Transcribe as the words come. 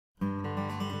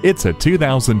It's a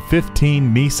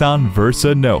 2015 Nissan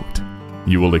Versa Note.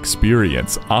 You will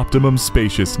experience optimum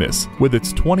spaciousness with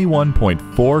its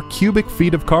 21.4 cubic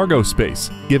feet of cargo space,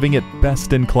 giving it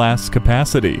best-in-class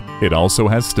capacity. It also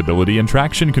has stability and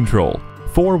traction control,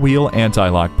 four-wheel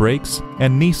anti-lock brakes,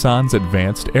 and Nissan's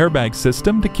advanced airbag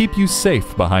system to keep you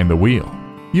safe behind the wheel.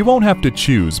 You won't have to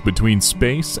choose between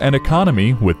space and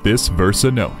economy with this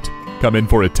Versa Note. Come in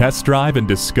for a test drive and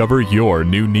discover your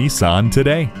new Nissan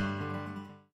today.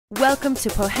 Welcome to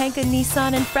Pohanka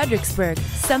Nissan in Fredericksburg.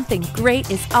 Something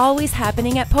great is always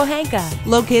happening at Pohanka.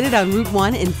 Located on Route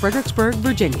 1 in Fredericksburg,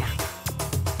 Virginia.